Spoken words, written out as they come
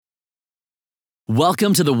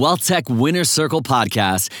Welcome to the Wealth Tech Winner's Circle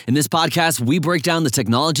podcast. In this podcast, we break down the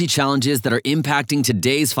technology challenges that are impacting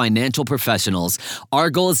today's financial professionals. Our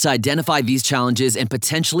goal is to identify these challenges and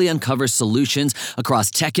potentially uncover solutions across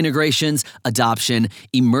tech integrations, adoption,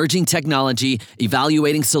 emerging technology,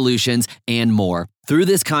 evaluating solutions, and more. Through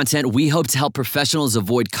this content, we hope to help professionals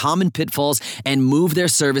avoid common pitfalls and move their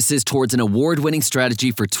services towards an award-winning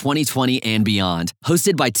strategy for 2020 and beyond.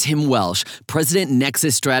 Hosted by Tim Welsh, President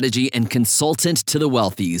Nexus Strategy and consultant to the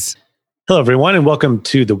Wealthies. Hello, everyone, and welcome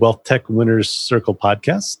to the Wealth Tech Winners Circle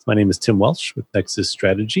podcast. My name is Tim Welsh with Nexus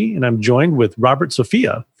Strategy, and I'm joined with Robert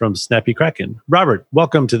Sophia from Snappy Kraken. Robert,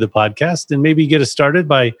 welcome to the podcast, and maybe get us started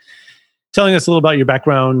by telling us a little about your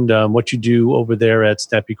background, what you do over there at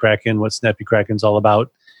Snappy Kraken, what Snappy Kraken's all about,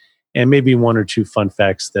 and maybe one or two fun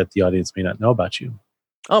facts that the audience may not know about you.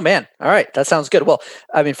 Oh, man. All right. That sounds good. Well,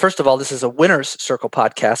 I mean, first of all, this is a Winner's Circle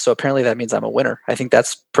podcast, so apparently that means I'm a winner. I think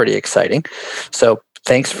that's pretty exciting. So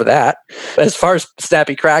thanks for that. As far as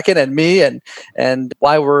Snappy Kraken and me and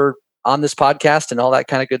why we're on this podcast and all that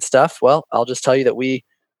kind of good stuff, well, I'll just tell you that we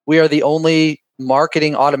are the only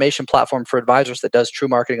marketing automation platform for advisors that does true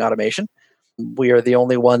marketing automation. We are the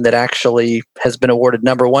only one that actually has been awarded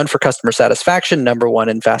number one for customer satisfaction, number one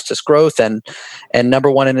in fastest growth, and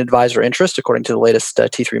number one in advisor interest, according to the latest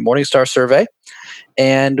T3 Morningstar survey.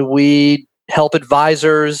 And we help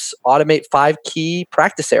advisors automate 5 key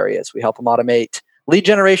practice areas. We help them automate lead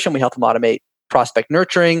generation. We help them automate prospect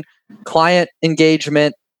nurturing, client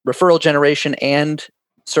engagement, referral generation, and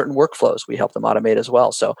certain workflows. We help them automate as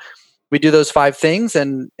well. So we do those 5 things,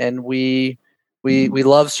 and we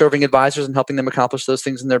love serving advisors and helping them accomplish those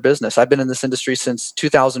things in their business. I've been in this industry since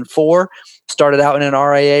 2004, started out in an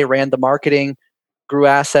RIA, ran the marketing, grew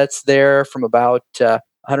assets there from about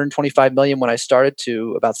 125 million when I started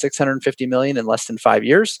to about 650 million in less than 5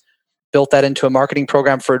 years. Built that into a marketing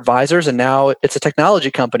program for advisors, and now it's a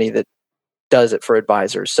technology company that does it for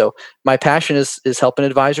advisors. So my passion is helping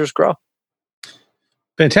advisors grow.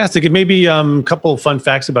 Fantastic. And maybe a couple of fun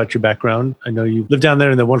facts about your background. I know you live down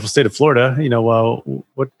there in the wonderful state of Florida.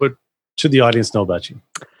 What should the audience know about you?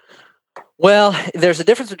 Well, there's a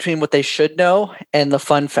difference between what they should know and the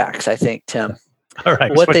fun facts, I think, Tim. All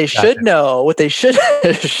right. What they should know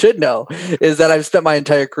should know is that I've spent my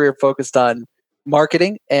entire career focused on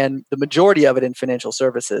marketing, and the majority of it in financial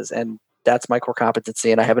services. And that's my core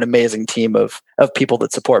competency. And I have an amazing team of people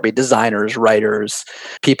that support me, designers, writers,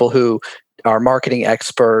 people who are marketing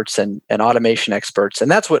experts and automation experts. And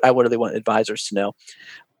that's what I really want advisors to know.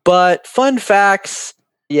 But fun facts,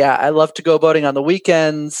 yeah, I love to go boating on the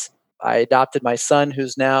weekends. I adopted my son,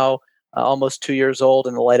 who's now almost 2 years old,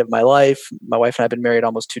 in the light of my life. My wife and I have been married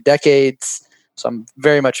almost 2 decades. So I'm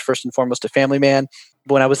very much first and foremost a family man.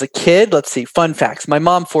 When I was a kid, let's see, fun facts. My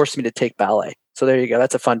mom forced me to take ballet. So there you go.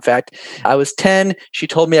 That's a fun fact. I was 10. She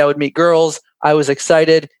told me I would meet girls. I was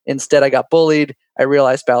excited. Instead, I got bullied. I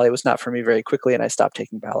realized ballet was not for me very quickly, and I stopped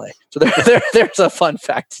taking ballet. So there's a fun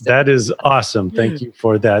fact. That is awesome. Thank you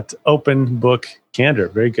for that open book candor.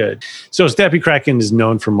 Very good. So Snappy Kraken is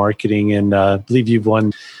known for marketing, and I believe you've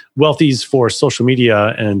won Wealthies for social media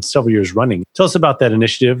and several years running. Tell us about that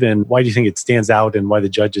initiative, and why do you think it stands out, and why the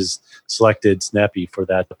judges selected Snappy for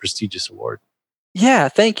that prestigious award? Yeah,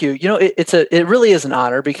 thank you. It really is an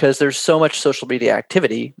honor because there's so much social media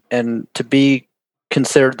activity, and to be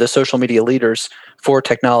considered the social media leaders for a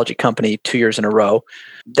technology company 2 years in a row,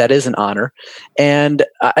 that is an honor. And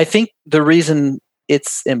I think the reason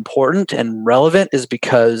it's important and relevant is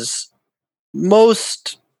because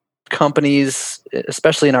most companies,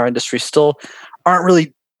 especially in our industry, still aren't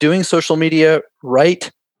really doing social media right.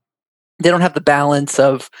 They don't have the balance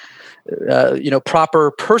of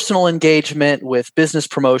proper personal engagement with business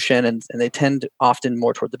promotion, and they tend often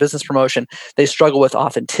more toward the business promotion. They struggle with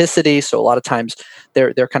authenticity, so a lot of times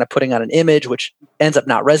they're kind of putting on an image which ends up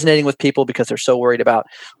not resonating with people because they're so worried about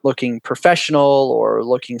looking professional or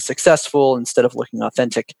looking successful instead of looking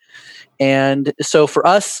authentic. And so for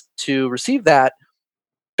us to receive that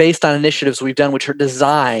based on initiatives we've done which are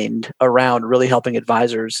designed around really helping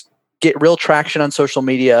advisors get real traction on social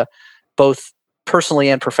media, both personally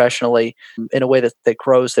and professionally, in a way that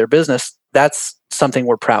grows their business, that's something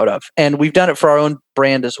we're proud of. And we've done it for our own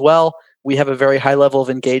brand as well. We have a very high level of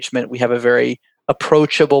engagement. We have a very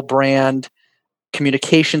approachable brand,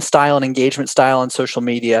 communication style and engagement style on social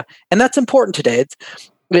media. And that's important today.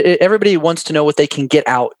 Everybody wants to know what they can get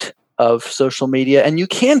out of social media. And you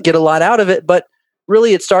can get a lot out of it, but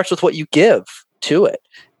really it starts with what you give to it.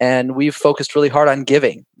 And we've focused really hard on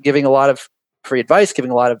giving a lot of free advice,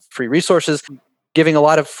 giving a lot of free resources, giving a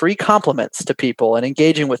lot of free compliments to people and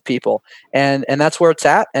engaging with people. And that's where it's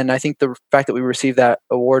at. And I think the fact that we received that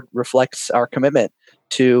award reflects our commitment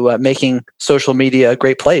to making social media a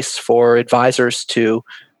great place for advisors to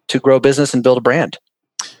grow business and build a brand.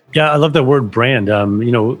 Yeah, I love that word brand.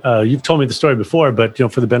 You've told me the story before, but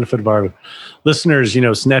for the benefit of our listeners,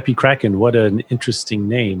 Snappy Kraken, what an interesting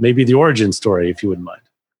name. Maybe the origin story, if you wouldn't mind.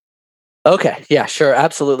 Okay. Yeah, sure.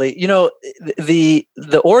 Absolutely.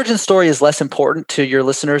 The origin story is less important to your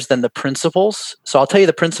listeners than the principles. So I'll tell you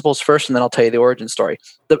the principles first, and then I'll tell you the origin story.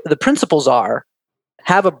 The principles are: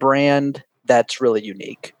 have a brand that's really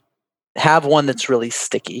unique, have one that's really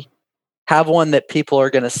sticky, have one that people are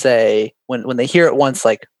going to say when they hear it once,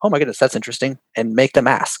 like, oh my goodness, that's interesting, and make them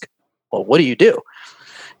ask, well, what do you do?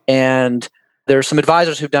 And there's some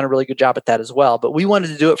advisors who've done a really good job at that as well, but we wanted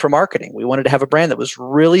to do it for marketing. We wanted to have a brand that was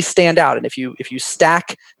really stand out. And if you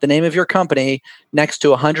stack the name of your company next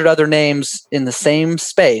to 100 other names in the same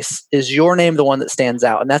space, is your name the one that stands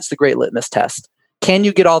out? And that's the great litmus test. Can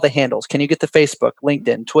you get all the handles? Can you get the Facebook,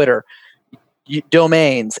 LinkedIn, Twitter,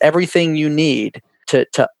 domains, everything you need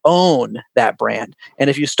to own that brand? And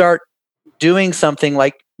if you start doing something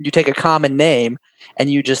like you take a common name and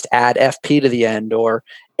you just add FP to the end, or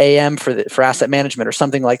AM for asset management, or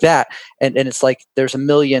something like that, and it's like there's a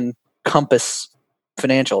million Compass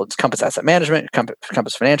Financial. It's Compass Asset Management,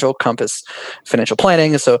 Compass Financial, Compass Financial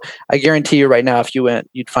Planning. So I guarantee you right now, if you went,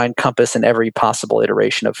 you'd find Compass in every possible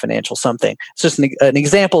iteration of financial something. It's just an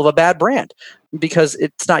example of a bad brand because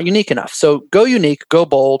it's not unique enough. So go unique, go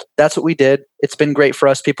bold. That's what we did. It's been great for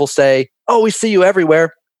us. People say, oh, we see you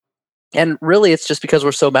everywhere. And really, it's just because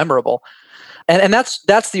we're so memorable. And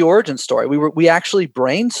that's the origin story. We actually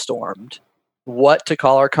brainstormed what to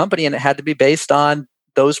call our company, and it had to be based on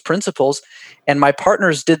those principles. And my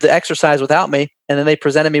partners did the exercise without me, and then they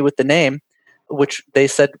presented me with the name, which they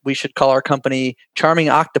said we should call our company Charming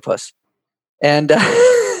Octopus. And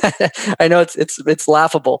I know it's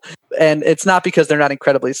laughable, and it's not because they're not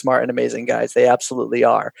incredibly smart and amazing guys. They absolutely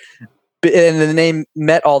are. And the name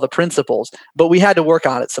met all the principles, but we had to work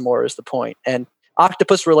on it some more, is the point. And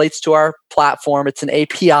Octopus relates to our platform. It's an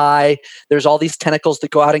API. There's all these tentacles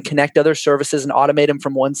that go out and connect other services and automate them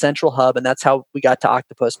from one central hub. And that's how we got to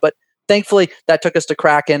Octopus. But thankfully, that took us to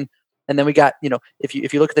Kraken. And then we got, if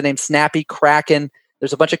you look at the name Snappy Kraken,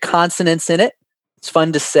 there's a bunch of consonants in it. It's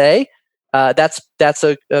fun to say. That's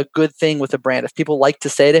a good thing with a brand. If people like to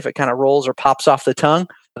say it, if it kind of rolls or pops off the tongue,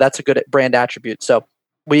 that's a good brand attribute. So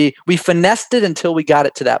we finessed it until we got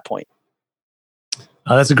it to that point.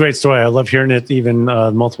 That's a great story. I love hearing it even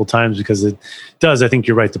multiple times, because it does. I think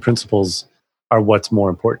you're right. The principles are what's more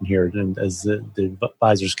important here, and as the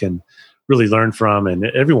advisors can really learn from, and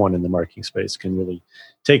everyone in the marketing space can really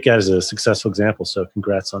take as a successful example. So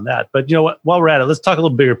congrats on that. But while we're at it, let's talk a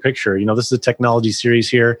little bigger picture. This is a technology series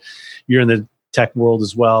here. You're in the tech world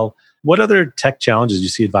as well. What other tech challenges do you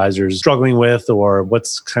see advisors struggling with, or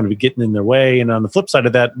what's kind of getting in their way? And on the flip side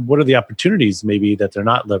of that, what are the opportunities maybe that they're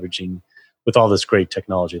not leveraging with all this great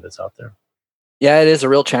technology that's out there? Yeah, it is a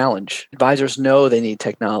real challenge. Advisors know they need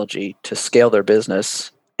technology to scale their business,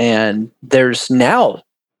 and there's now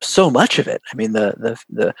so much of it. I mean,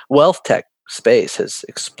 the wealth tech space has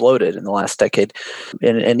exploded in the last decade,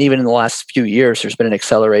 and even in the last few years, there's been an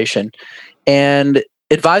acceleration. And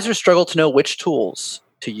advisors struggle to know which tools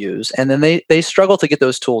to use, and then they struggle to get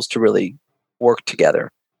those tools to really work together.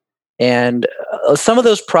 And some of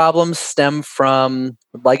those problems stem from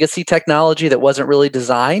legacy technology that wasn't really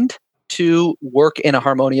designed to work in a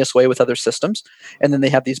harmonious way with other systems. And then they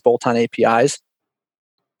have these bolt-on APIs.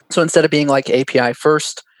 So instead of being like API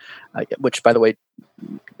first, which, by the way,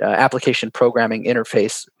 application programming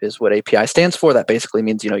interface is what API stands for. That basically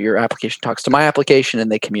means, your application talks to my application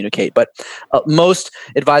and they communicate. But most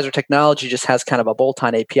advisor technology just has kind of a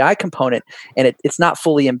bolt-on API component, and it's not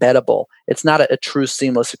fully embeddable. It's not a true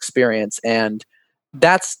seamless experience. And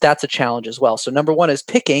that's a challenge as well. So number one is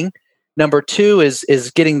picking. Number two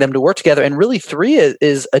is getting them to work together. And really three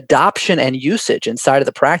is adoption and usage inside of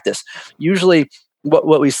the practice. Usually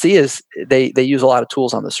what we see is they use a lot of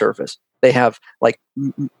tools on the surface. They have like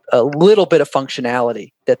a little bit of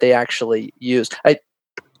functionality that they actually use. I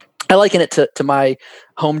liken it to my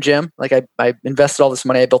home gym. Like I invested all this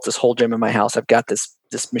money. I built this whole gym in my house. I've got this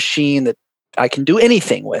machine that I can do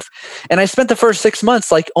anything with. And I spent the first 6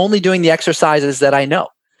 months like only doing the exercises that I know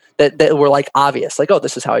that were like obvious. Like, oh,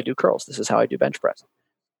 this is how I do curls. This is how I do bench press.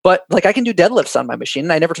 But like I can do deadlifts on my machine.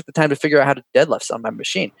 And I never took the time to figure out how to do deadlifts on my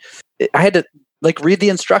machine. I had to like read the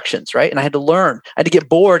instructions, right? And I had to learn. I had to get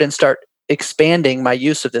bored and start expanding my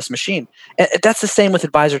use of this machine. And that's the same with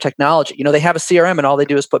advisor technology. They have a CRM and all they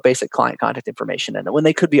do is put basic client contact information in it when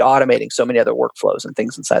they could be automating so many other workflows and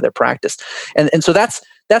things inside their practice. And so that's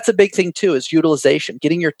a big thing too, is utilization,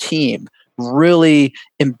 getting your team really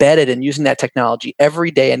embedded in using that technology every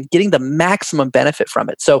day and getting the maximum benefit from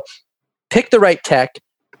it. So pick the right tech,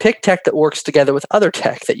 pick tech that works together with other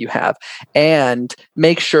tech that you have, and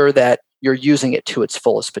make sure that you're using it to its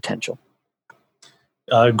fullest potential.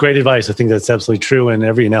 Great advice. I think that's absolutely true. And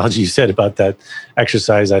every analogy you said about that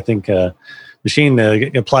exercise, I think machine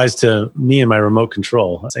applies to me and my remote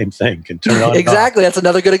control. Same thing. Can turn it on. Exactly. That's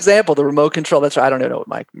another good example. The remote control. That's right. I don't know what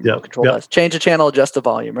my remote control does. Change the channel, adjust the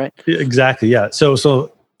volume, right? Exactly. Yeah. So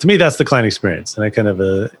to me, that's the client experience. And I kind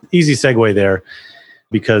of easy segue there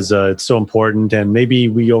because it's so important. And maybe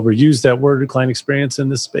we overuse that word client experience in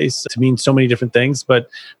this space to mean so many different things. But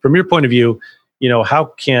from your point of view, how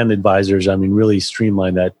can advisors, really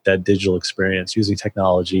streamline that digital experience using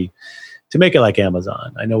technology to make it like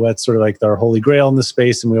Amazon? I know that's sort of like our holy grail in this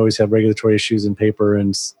space, and we always have regulatory issues in paper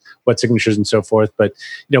and wet signatures and so forth. But,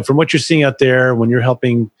 from what you're seeing out there, when you're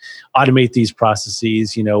helping automate these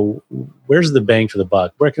processes, where's the bang for the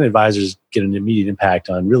buck? Where can advisors get an immediate impact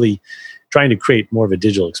on really trying to create more of a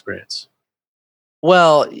digital experience?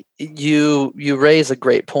 Well, you raise a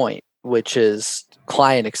great point, which is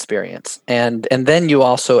client experience. And then you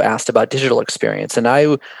also asked about digital experience. And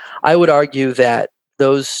I would argue that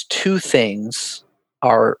those two things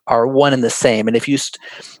are one and the same. And if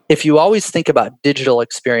you always think about digital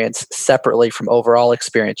experience separately from overall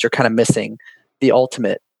experience, you're kind of missing the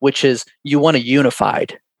ultimate, which is you want a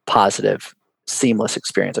unified, positive, seamless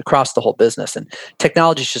experience across the whole business. And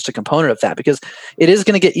technology is just a component of that, because it is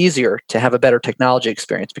going to get easier to have a better technology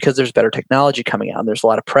experience because there's better technology coming out and there's a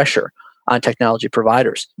lot of pressure on technology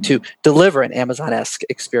providers to deliver an Amazon-esque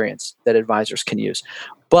experience that advisors can use.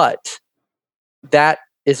 But that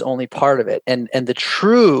is only part of it. And the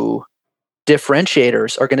true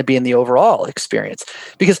differentiators are going to be in the overall experience.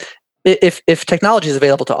 Because if technology is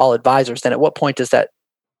available to all advisors, then at what point does that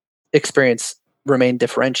experience remain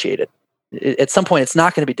differentiated? At some point, it's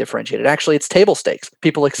not going to be differentiated. Actually, it's table stakes.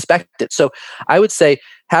 People expect it. So I would say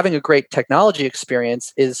having a great technology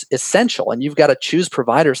experience is essential, and you've got to choose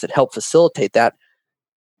providers that help facilitate that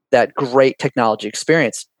great technology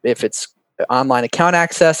experience. If it's online account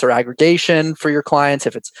access or aggregation for your clients,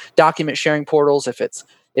 if it's document sharing portals, if it's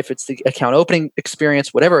the account opening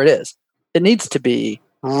experience, whatever it is, it needs to be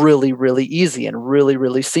really, really easy and really,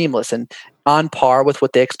 really seamless and on par with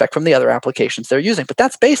what they expect from the other applications they're using. But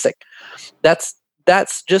that's basic. That's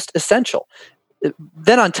just essential.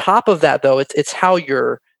 Then on top of that, though, it's how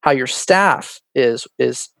your staff is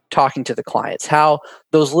talking to the clients, how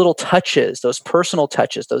those little touches, those personal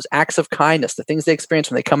touches, those acts of kindness, the things they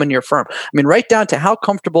experience when they come into your firm. Right down to how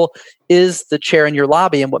comfortable is the chair in your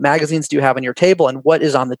lobby and what magazines do you have on your table and what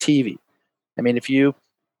is on the TV.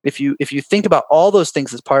 If you think about all those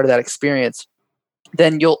things as part of that experience,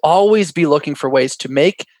 then you'll always be looking for ways to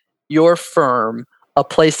make your firm a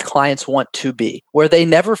place clients want to be, where they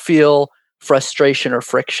never feel frustration or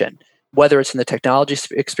friction, whether it's in the technology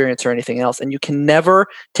experience or anything else. And you can never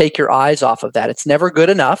take your eyes off of that. It's never good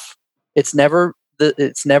enough. It's never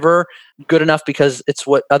good enough because it's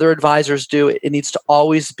what other advisors do. It needs to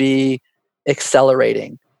always be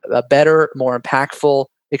accelerating a better, more impactful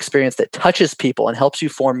experience that touches people and helps you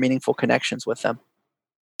form meaningful connections with them.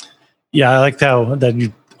 Yeah, I like how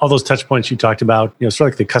all those touch points you talked about, sort of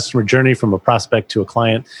like the customer journey from a prospect to a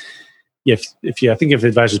client. I think if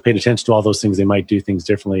advisors paid attention to all those things, they might do things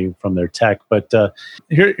differently from their tech. But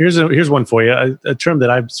here's one for you, a term that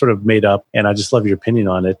I've sort of made up, and I just love your opinion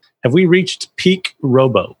on it. Have we reached peak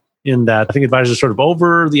robo? In that, I think advisors are sort of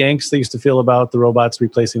over the angst they used to feel about the robots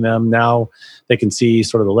replacing them. Now they can see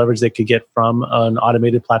sort of the leverage they could get from an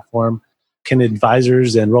automated platform. Can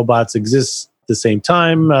advisors and robots exist at the same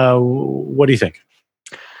time? What do you think?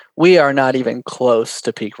 We are not even close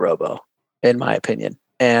to peak robo, in my opinion.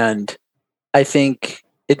 And I think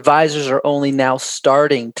advisors are only now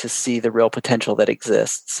starting to see the real potential that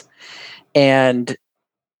exists. And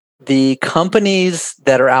the companies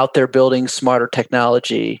that are out there building smarter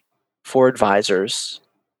technology for advisors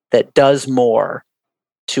that does more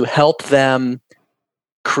to help them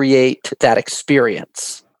create that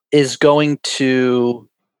experience is going to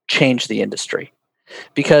change the industry.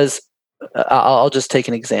 Because I'll just take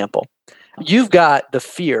an example. You've got the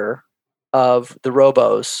fear of the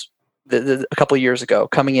robos a couple of years ago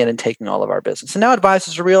coming in and taking all of our business. And now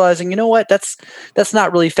advisors are realizing, you know what, that's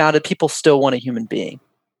not really founded. People still want a human being.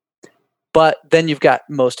 But then you've got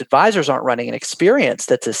most advisors aren't running an experience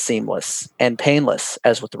that's as seamless and painless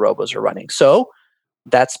as what the robos are running. So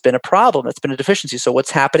that's been a problem. That's been a deficiency. So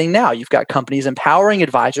what's happening now? You've got companies empowering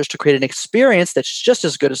advisors to create an experience that's just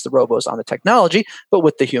as good as the robos on the technology, but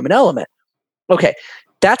with the human element. Okay,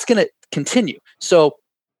 that's going to continue. So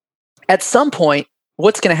at some point,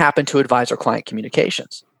 what's going to happen to advisor-client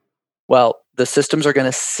communications? Well, the systems are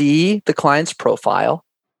going to see the client's profile.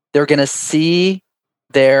 They're going to see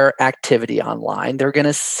their activity online. They're going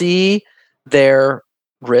to see their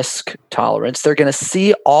risk tolerance. They're going to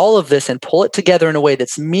see all of this and pull it together in a way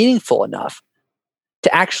that's meaningful enough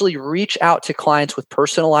to actually reach out to clients with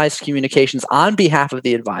personalized communications on behalf of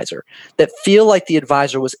the advisor that feel like the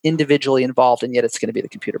advisor was individually involved, and yet it's going to be the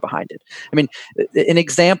computer behind it. I mean, an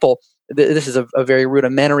example, this is a very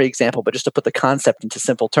rudimentary example, but just to put the concept into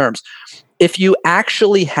simple terms, if you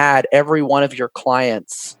actually had every one of your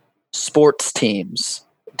clients' sports teams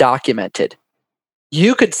documented,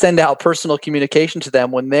 you could send out personal communication to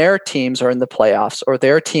them when their teams are in the playoffs or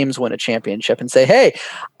their teams win a championship and say, hey,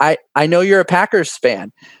 I know you're a Packers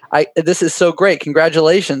fan. This is so great.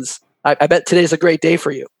 Congratulations. I bet today's a great day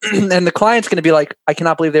for you. And the client's going to be like, I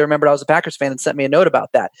cannot believe they remembered I was a Packers fan and sent me a note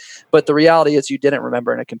about that. But the reality is you didn't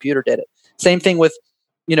remember and a computer did it. Same thing with,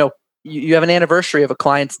 you have an anniversary of a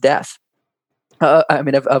client's death. Of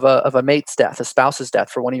a mate's death, a spouse's death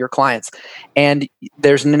for one of your clients. And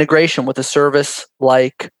there's an integration with a service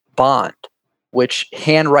like Bond, which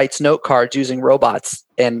handwrites note cards using robots,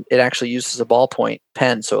 and it actually uses a ballpoint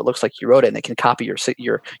pen, so it looks like you wrote it, and it can copy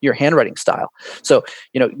your handwriting style. So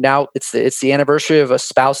now it's the anniversary of a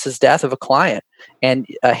spouse's death of a client, and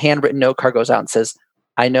a handwritten note card goes out and says,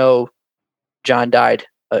 "I know John died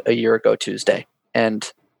a year ago Tuesday,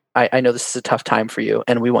 and I know this is a tough time for you,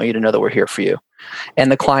 and we want you to know that we're here for you."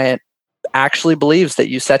 And the client actually believes that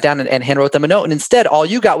you sat down and handwrote them a note. And instead, all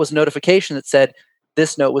you got was a notification that said,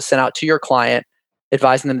 this note was sent out to your client,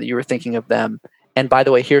 advising them that you were thinking of them. And by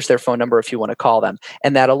the way, here's their phone number if you want to call them.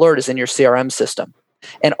 And that alert is in your CRM system.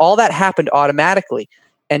 And all that happened automatically.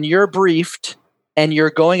 And you're briefed and you're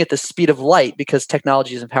going at the speed of light because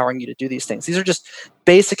technology is empowering you to do these things. These are just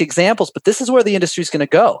basic examples, but this is where the industry is going to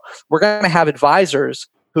go. We're going to have advisors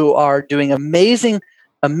who are doing amazing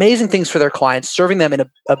things for their clients, serving them in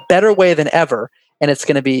a better way than ever, and it's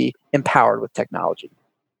going to be empowered with technology.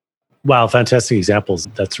 Wow, fantastic examples.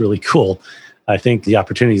 That's really cool. I think the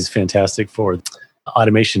opportunity is fantastic for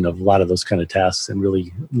automation of a lot of those kind of tasks and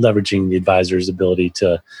really leveraging the advisor's ability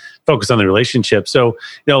to focus on the relationship. So,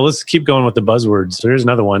 let's keep going with the buzzwords. So here's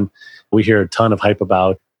another one we hear a ton of hype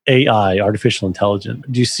about: AI, artificial intelligence.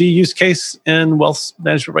 Do you see use case in wealth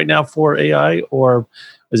management right now for AI, or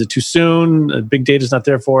is it too soon? Big data is not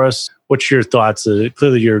there for us. What's your thoughts?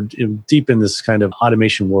 Clearly, you're deep in this kind of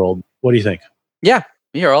automation world. What do you think? Yeah,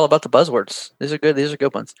 you're all about the buzzwords. These are good. These are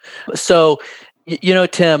good ones. So,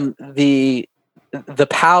 Tim, the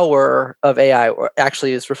power of AI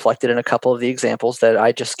actually is reflected in a couple of the examples that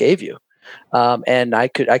I just gave you, and I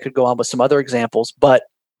could go on with some other examples. But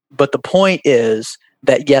the point is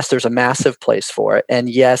that yes, there's a massive place for it, and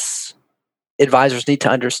yes, advisors need to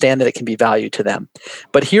understand that it can be value to them.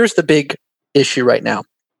 But here's the big issue right now.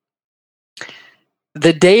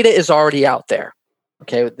 The data is already out there.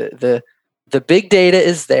 Okay, the big data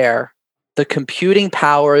is there, the computing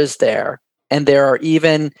power is there, and there are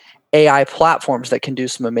even AI platforms that can do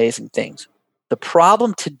some amazing things. The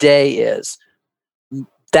problem today is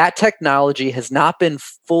that technology has not been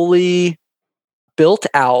fully built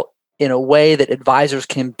out in a way that advisors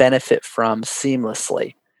can benefit from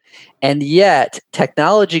seamlessly. And yet,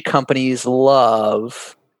 technology companies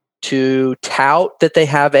love to tout that they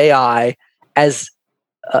have AI as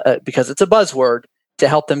because it's a buzzword to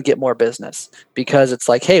help them get more business. Because it's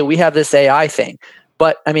like, hey, we have this AI thing.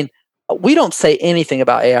 But I mean, we don't say anything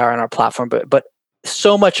about AI on our platform, but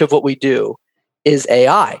so much of what we do is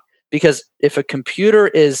AI. Because if a computer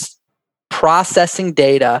is processing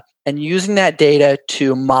data and using that data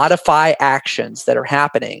to modify actions that are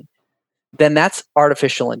happening, then that's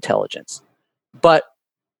artificial intelligence. But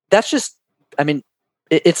that's just,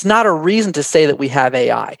 it's not a reason to say that we have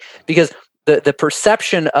AI, because the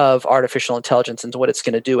perception of artificial intelligence and what it's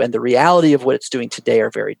going to do and the reality of what it's doing today are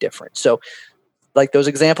very different. So like those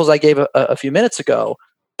examples I gave a few minutes ago,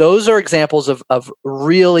 those are examples of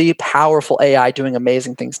really powerful AI doing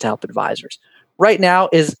amazing things to help advisors. Right now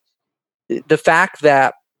is the fact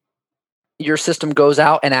that your system goes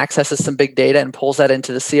out and accesses some big data and pulls that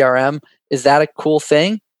into the CRM. Is that a cool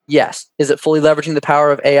thing? Yes. Is it fully leveraging the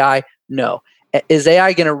power of AI? No. Is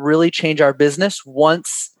AI going to really change our business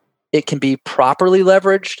once it can be properly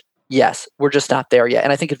leveraged? Yes. We're just not there yet.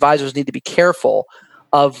 And I think advisors need to be careful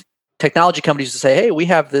of technology companies to say, hey, we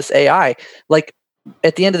have this AI. Like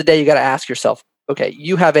at the end of the day, you got to ask yourself, okay,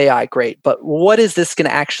 you have AI, great, but what is this going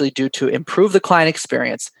to actually do to improve the client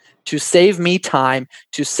experience, to save me time,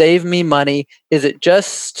 to save me money? Is it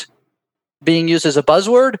just being used as a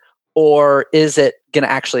buzzword, or is it going to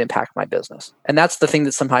actually impact my business? And that's the thing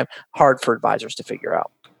that's sometimes hard for advisors to figure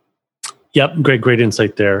out. Yep, great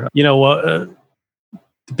insight there. The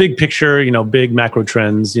big picture, big macro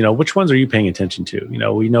trends, which ones are you paying attention to?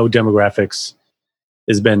 We know demographics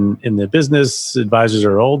has been in the business. Advisors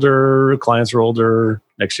are older, clients are older,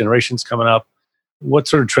 next generation's coming up. What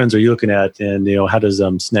sort of trends are you looking at? And, how does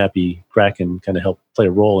Snappy Kraken kind of help play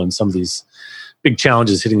a role in some of these big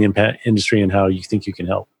challenges hitting the industry, and how you think you can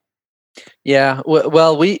help? Yeah,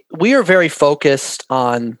 well, we are very focused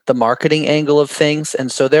on the marketing angle of things.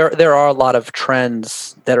 And so there are a lot of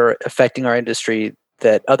trends that are affecting our industry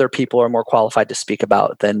that other people are more qualified to speak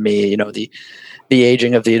about than me. The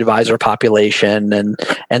aging of the advisor population and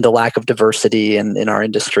the lack of diversity in our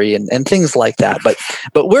industry and things like that.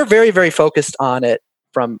 But we're very, very focused on it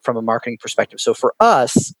from a marketing perspective. So for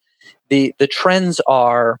us, the trends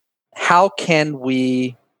are, how can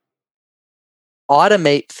we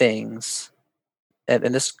automate things?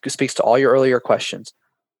 And this speaks to all your earlier questions.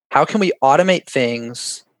 How can we automate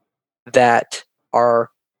things that are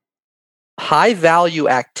high value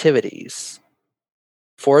activities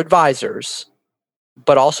for advisors,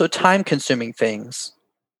 but also time consuming things?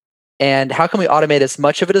 And how can we automate as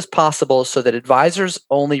much of it as possible so that advisors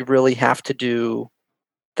only really have to do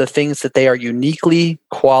the things that they are uniquely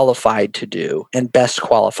qualified to do and best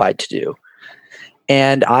qualified to do?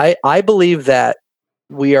 And I believe that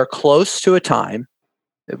we are close to a time,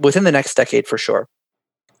 within the next decade for sure,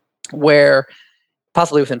 where,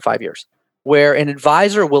 possibly within 5 years, where an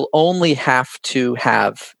advisor will only have to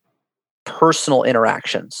have personal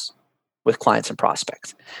interactions with clients and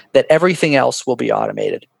prospects, that everything else will be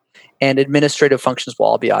automated and administrative functions will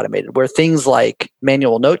all be automated, where things like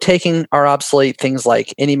manual note-taking are obsolete, things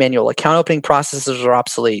like any manual account opening processes are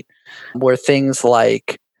obsolete, where things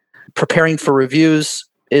like preparing for reviews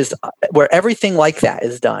where everything like that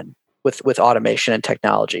is done with automation and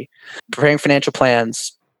technology, preparing financial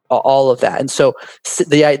plans, all of that. And so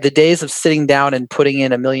the days of sitting down and putting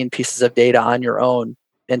in 1 million pieces of data on your own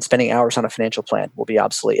and spending hours on a financial plan will be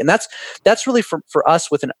obsolete. And that's really for us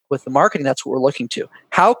with the marketing, that's what we're looking to.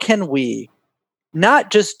 How can we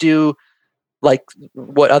not just do like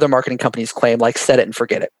what other marketing companies claim, like set it and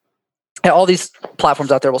forget it? And all these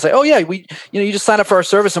platforms out there will say, "Oh yeah, you just sign up for our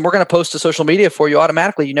service and we're going to post to social media for you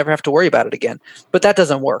automatically. You never have to worry about it again." But that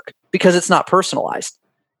doesn't work because it's not personalized,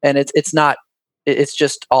 and it's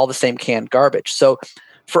just all the same canned garbage. So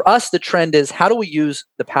for us, the trend is, how do we use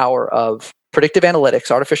the power of predictive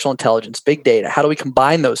analytics, artificial intelligence, big data? How do we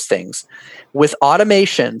combine those things with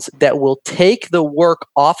automations that will take the work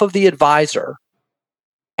off of the advisor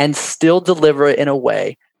and still deliver it in a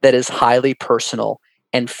way that is highly personal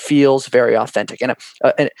and feels very authentic? And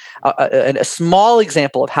a small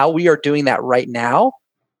example of how we are doing that right now,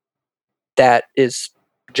 that is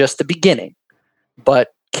just the beginning. But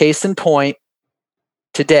case in point,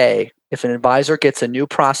 today, if an advisor gets a new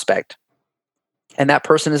prospect and that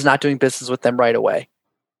person is not doing business with them right away,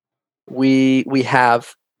 we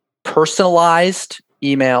have personalized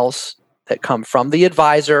emails that come from the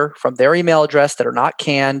advisor, from their email address, that are not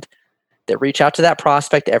canned, that reach out to that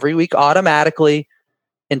prospect every week automatically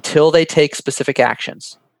until they take specific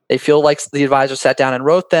actions. They feel like the advisor sat down and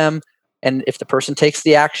wrote them, and if the person takes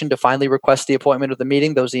the action to finally request the appointment of the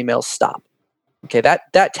meeting, those emails stop. Okay,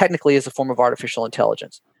 that technically is a form of artificial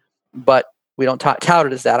intelligence, but we don't tout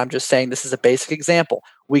it as that. I'm just saying this is a basic example.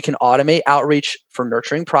 We can automate outreach for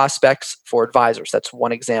nurturing prospects for advisors. That's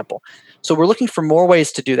one example. So we're looking for more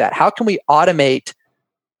ways to do that. How can we automate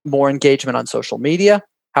more engagement on social media?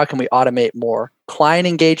 How can we automate more client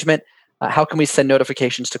engagement? How can we send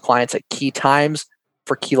notifications to clients at key times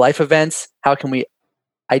for key life events? How can we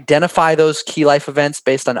identify those key life events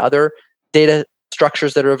based on other data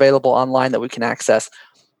structures that are available online that we can access?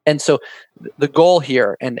 And so the goal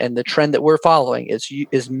here and the trend that we're following is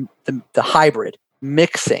the hybrid,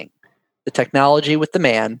 mixing the technology with the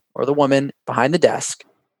man or the woman behind the desk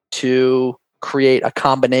to create a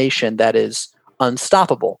combination that is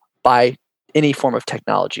unstoppable by any form of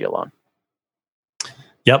technology alone.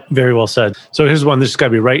 Yep, very well said. So here's one. This has got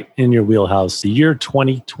to be right in your wheelhouse. The year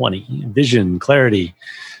 2020, vision, clarity.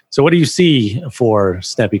 So what do you see for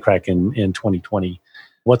Snappy Kraken in 2020?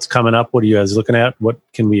 What's coming up? What are you guys looking at? What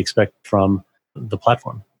can we expect from the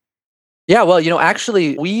platform? Yeah, well,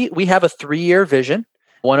 actually, we have a 3-year vision.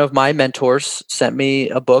 One of my mentors sent me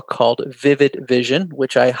a book called Vivid Vision,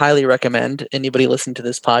 which I highly recommend anybody listening to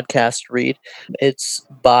this podcast read. It's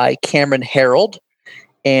by Cameron Herold.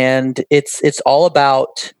 And it's all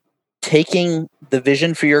about taking the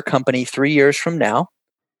vision for your company 3 years from now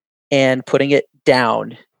and putting it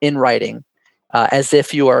down in writing as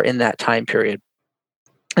if you are in that time period.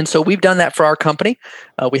 And so we've done that for our company.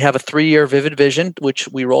 We have a 3-year vivid vision, which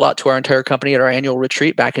we rolled out to our entire company at our annual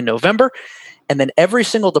retreat back in November. And then every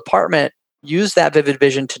single department used that vivid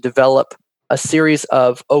vision to develop a series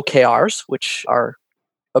of OKRs, which are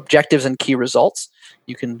objectives and key results.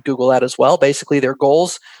 You can Google that as well. Basically, they're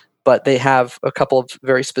goals, but they have a couple of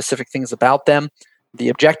very specific things about them. The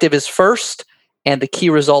objective is first, and the key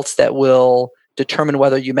results that will determine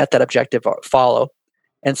whether you met that objective follow.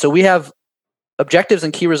 And so we have objectives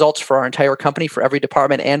and key results for our entire company, for every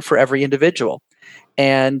department, and for every individual.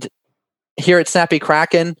 And here at Snappy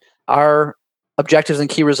Kraken, our objectives and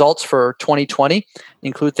key results for 2020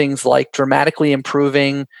 include things like dramatically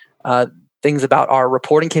improving things about our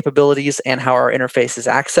reporting capabilities and how our interface is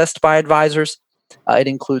accessed by advisors. It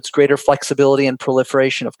includes greater flexibility and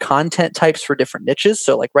proliferation of content types for different niches.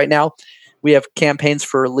 So like right now, we have campaigns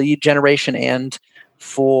for lead generation and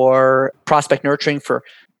for prospect nurturing for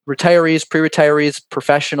retirees, pre-retirees,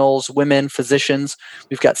 professionals, women, physicians.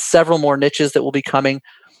 We've got several more niches that will be coming.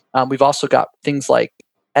 We've also got things like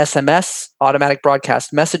SMS, automatic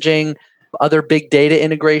broadcast messaging, other big data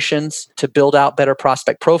integrations to build out better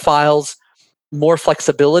prospect profiles, more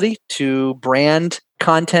flexibility to brand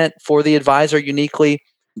content for the advisor uniquely.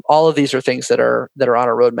 All of these are things that are on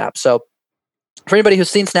our roadmap. So for anybody who's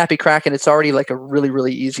seen Snappy Kraken, it's already like a really,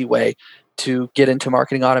 really easy way to get into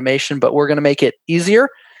marketing automation, but we're going to make it easier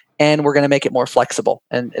and we're going to make it more flexible.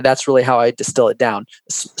 And that's really how I distill it down.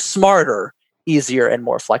 Smarter, easier, and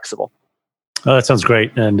more flexible. Oh, that sounds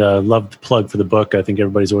great. And love the plug for the book. I think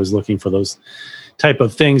everybody's always looking for those type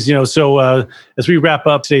of things. So as we wrap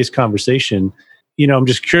up today's conversation, I'm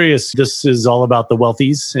just curious, this is all about the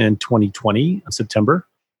Wealthies in 2020, September.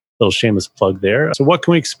 Little shameless plug there. So what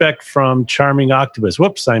can we expect from Charming Octopus?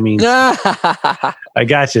 I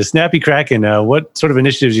got you. Snappy Kraken. What sort of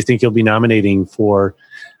initiatives do you think you'll be nominating for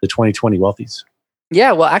the 2020 Wealthies?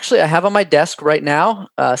 Yeah, well, actually, I have on my desk right now,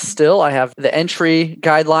 still, I have the entry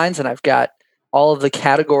guidelines and I've got all of the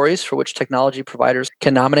categories for which technology providers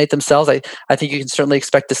can nominate themselves. I think you can certainly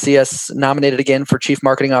expect to see us nominated again for Chief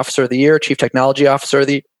Marketing Officer of the Year, Chief Technology Officer of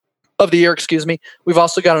the Year, We've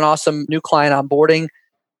also got an awesome new client onboarding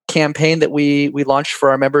campaign that we launched for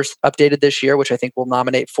our members, updated this year, which I think we'll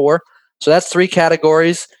nominate for. So that's 3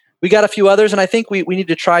 categories. We got a few others, and I think we need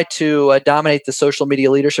to try to dominate the social media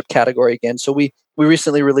leadership category again. So we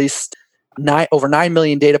recently released over 9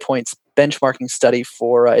 million data points benchmarking study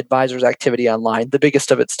for advisors' activity online, the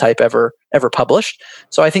biggest of its type ever published.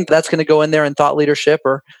 So I think that's going to go in there in thought leadership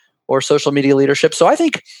or social media leadership. So I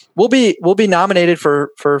think we'll be nominated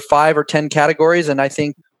for 5 or 10 categories, and I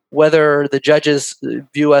think whether the judges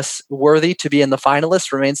view us worthy to be in the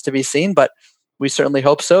finalists remains to be seen, but we certainly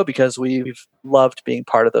hope so because we've loved being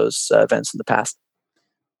part of those events in the past.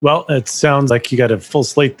 Well, it sounds like you got a full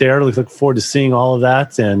slate there. We look forward to seeing all of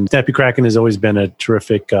that. And Snappy Kraken has always been a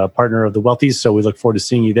terrific partner of the Wealthies, so we look forward to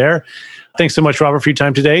seeing you there. Thanks so much, Robert, for your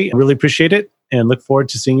time today. I really appreciate it and look forward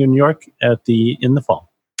to seeing you in New York in the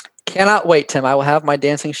fall. Cannot wait, Tim. I will have my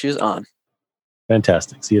dancing shoes on.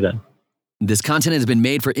 Fantastic. See you then. This content has been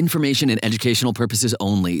made for information and educational purposes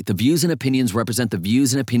only. The views and opinions represent the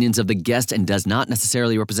views and opinions of the guest and does not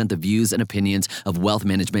necessarily represent the views and opinions of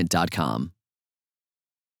wealthmanagement.com.